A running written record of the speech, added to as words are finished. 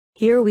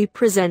Here we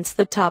presents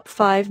the top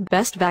 5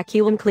 best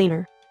vacuum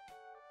cleaner.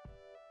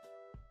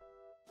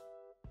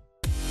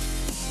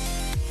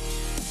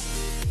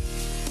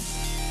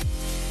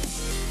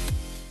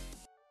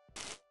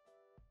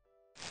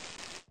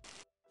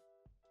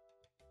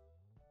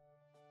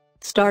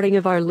 Starting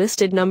of our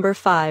listed number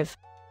 5.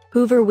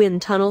 Hoover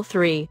Wind Tunnel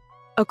 3.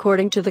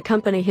 According to the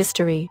company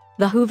history,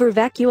 the Hoover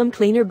vacuum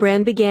cleaner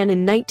brand began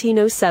in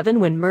 1907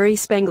 when Murray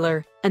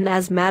Spengler, an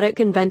asthmatic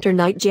inventor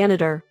night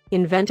janitor,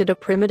 invented a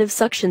primitive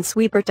suction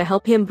sweeper to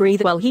help him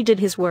breathe while he did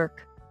his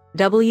work.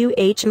 W.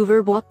 H.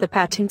 Hoover bought the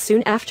patent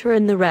soon after,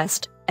 and the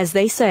rest, as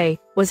they say,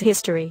 was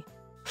history.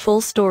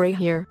 Full story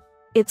here.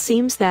 It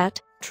seems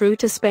that, true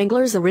to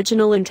Spengler's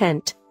original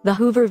intent, the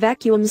Hoover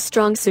vacuum's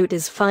strong suit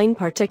is fine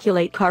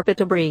particulate carpet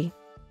debris.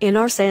 In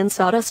our sand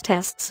sawdust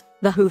tests,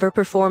 the Hoover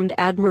performed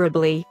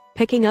admirably,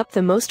 picking up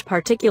the most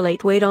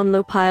particulate weight on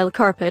low-pile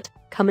carpet,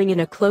 coming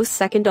in a close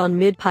second on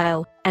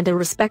mid-pile, and a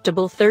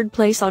respectable third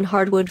place on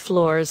hardwood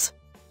floors.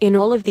 In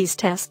all of these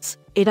tests,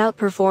 it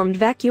outperformed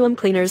vacuum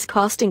cleaners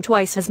costing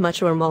twice as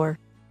much or more.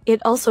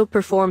 It also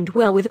performed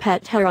well with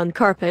pet hair on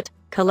carpet,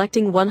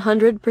 collecting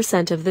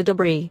 100% of the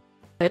debris.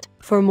 But,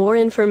 for more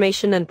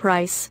information and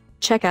price,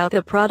 check out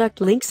the product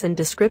links in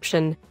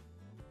description.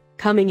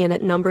 Coming in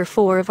at number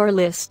 4 of our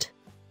list.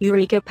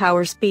 Eureka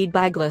Power Speed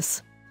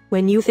Bagless.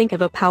 When you think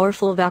of a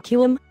powerful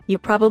vacuum, you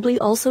probably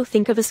also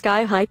think of a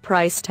sky-high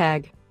price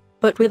tag.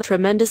 But with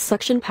tremendous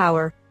suction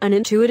power, an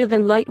intuitive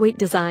and lightweight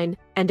design,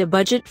 and a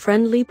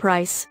budget-friendly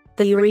price,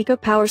 the Eureka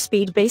Power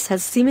Speed Base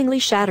has seemingly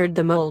shattered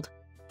the mold.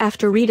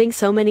 After reading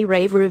so many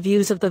rave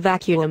reviews of the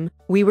vacuum,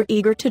 we were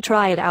eager to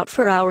try it out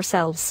for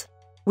ourselves.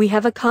 We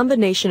have a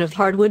combination of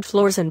hardwood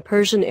floors and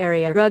Persian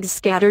area rugs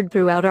scattered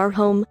throughout our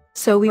home,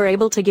 so we were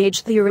able to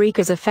gauge the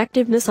Eureka's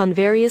effectiveness on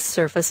various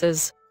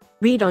surfaces.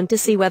 Read on to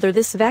see whether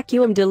this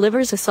vacuum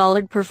delivers a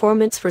solid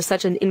performance for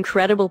such an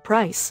incredible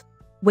price.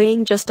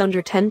 Weighing just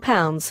under 10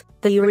 pounds,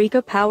 the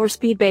Eureka Power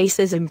Speed Base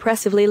is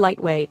impressively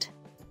lightweight.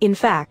 In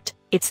fact,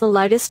 it's the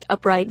lightest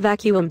upright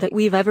vacuum that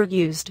we've ever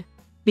used.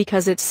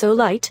 Because it's so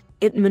light,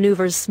 it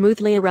maneuvers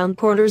smoothly around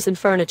corners and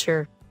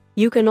furniture.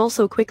 You can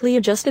also quickly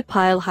adjust the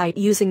pile height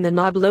using the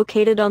knob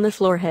located on the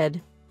floor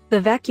head. The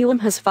vacuum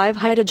has 5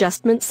 height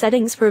adjustment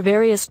settings for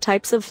various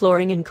types of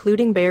flooring,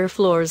 including bare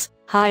floors,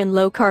 high and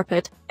low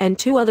carpet, and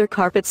 2 other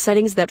carpet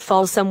settings that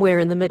fall somewhere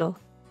in the middle.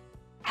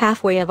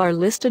 Halfway of our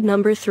listed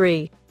number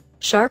 3.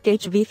 Shark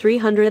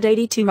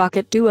HV382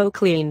 Rocket Duo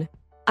Clean.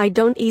 I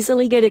don't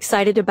easily get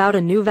excited about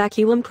a new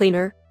vacuum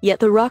cleaner, yet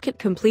the Rocket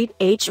Complete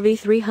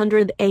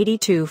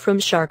HV382 from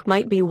Shark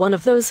might be one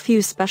of those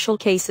few special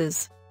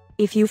cases.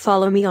 If you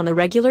follow me on a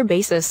regular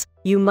basis,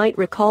 you might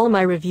recall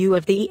my review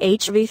of the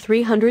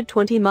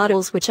HV320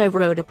 models, which I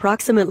wrote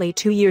approximately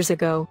 2 years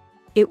ago.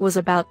 It was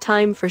about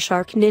time for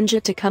Shark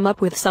Ninja to come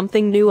up with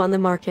something new on the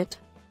market.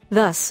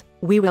 Thus,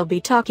 we will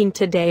be talking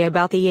today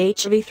about the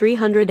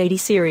HV380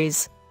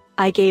 series.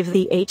 I gave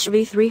the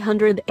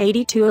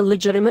HV382 a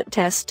legitimate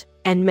test,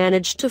 and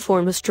managed to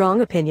form a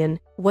strong opinion,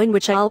 one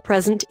which I'll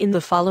present in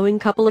the following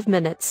couple of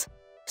minutes.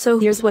 So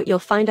here's what you'll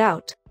find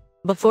out.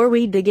 Before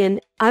we dig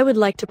in, I would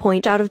like to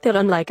point out that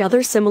unlike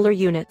other similar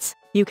units,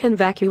 you can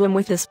vacuum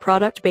with this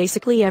product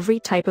basically every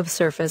type of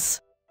surface.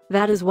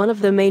 That is one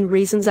of the main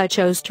reasons I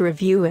chose to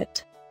review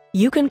it.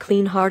 You can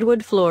clean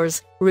hardwood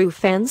floors, roof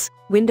fans,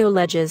 window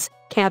ledges,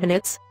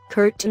 cabinets,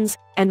 curtains,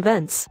 and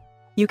vents.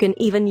 You can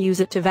even use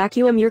it to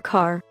vacuum your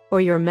car,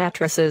 or your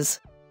mattresses.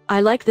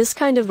 I like this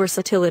kind of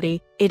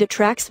versatility, it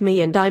attracts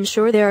me, and I'm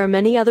sure there are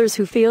many others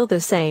who feel the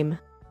same.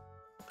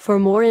 For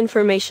more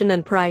information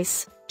and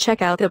price,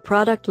 check out the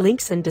product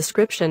links in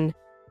description.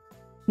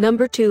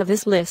 Number 2 of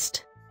this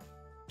list.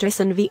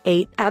 Dyson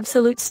V8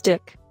 Absolute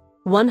Stick.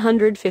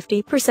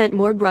 150%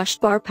 more brush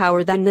bar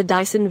power than the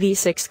Dyson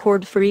V6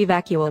 cord-free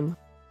vacuum.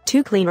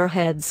 2 cleaner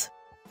heads.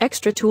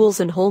 Extra tools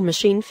and whole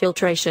machine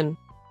filtration.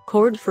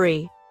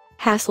 Cord-free.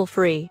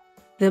 Hassle-free.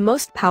 The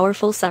most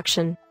powerful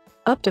suction.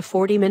 Up to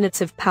 40 minutes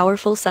of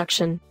powerful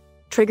suction.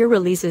 Trigger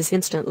releases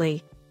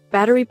instantly.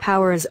 Battery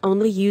power is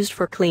only used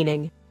for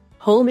cleaning.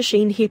 Whole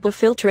machine HEPA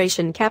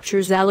filtration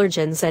captures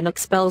allergens and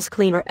expels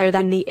cleaner air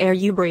than the air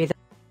you breathe.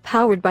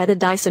 Powered by the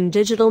Dyson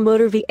Digital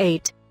Motor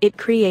V8, it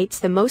creates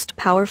the most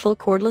powerful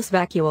cordless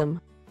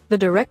vacuum. The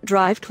direct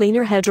drive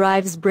cleaner head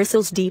drives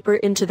bristles deeper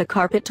into the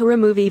carpet to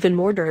remove even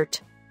more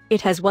dirt.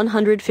 It has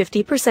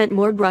 150%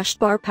 more brush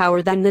bar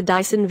power than the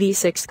Dyson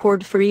V6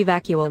 cord-free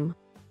vacuum.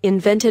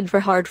 Invented for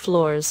hard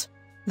floors,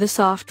 the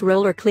soft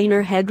roller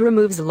cleaner head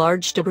removes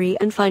large debris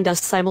and fine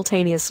dust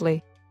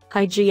simultaneously.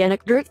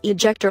 Hygienic dirt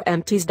ejector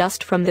empties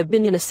dust from the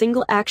bin in a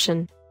single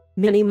action.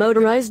 Mini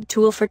motorized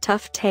tool for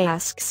tough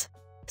tasks.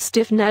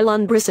 Stiff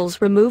nylon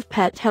bristles remove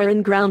pet hair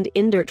and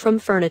ground-in dirt from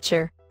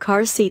furniture,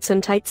 car seats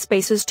and tight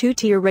spaces.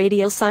 2-tier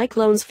radial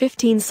cyclones.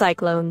 15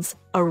 cyclones,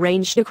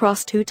 arranged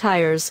across 2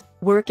 tires,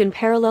 work in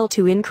parallel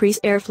to increase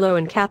airflow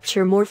and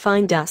capture more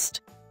fine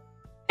dust.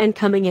 And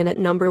coming in at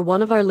number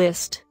 1 of our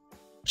list.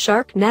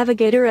 Shark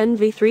Navigator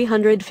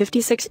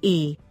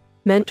NV356E.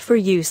 Meant for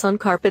use on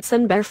carpets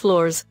and bare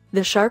floors,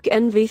 the Shark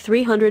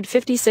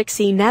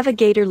NV356E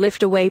Navigator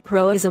Liftaway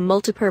Pro is a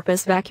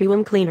multipurpose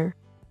vacuum cleaner.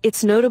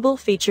 Its notable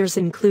features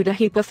include a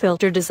HEPA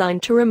filter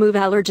designed to remove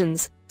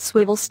allergens,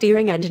 swivel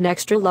steering and an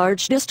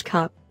extra-large dust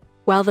cup.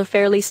 While the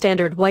fairly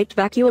standard white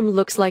vacuum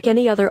looks like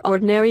any other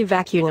ordinary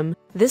vacuum,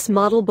 this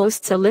model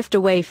boasts a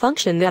lift-away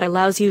function that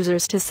allows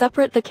users to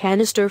separate the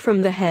canister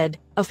from the head,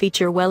 a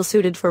feature well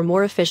suited for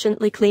more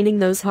efficiently cleaning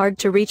those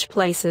hard-to-reach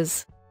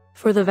places.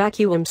 For the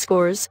vacuum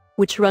scores,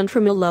 which run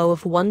from a low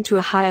of 1 to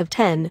a high of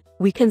 10,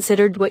 we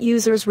considered what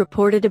users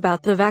reported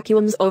about the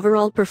vacuum's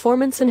overall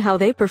performance and how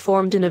they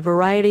performed in a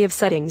variety of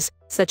settings,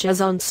 such as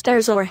on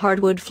stairs or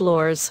hardwood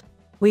floors.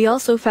 We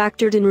also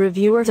factored in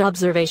reviewers'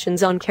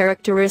 observations on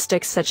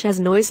characteristics such as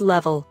noise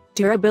level,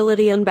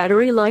 durability and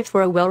battery life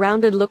for a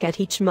well-rounded look at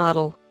each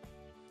model.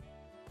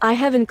 I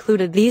have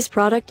included these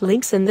product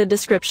links in the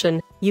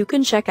description. You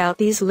can check out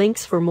these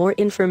links for more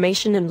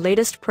information and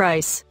latest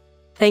price.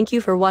 Thank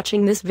you for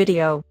watching this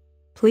video.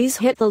 Please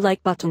hit the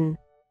like button,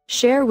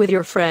 share with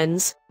your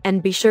friends,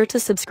 and be sure to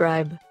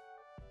subscribe.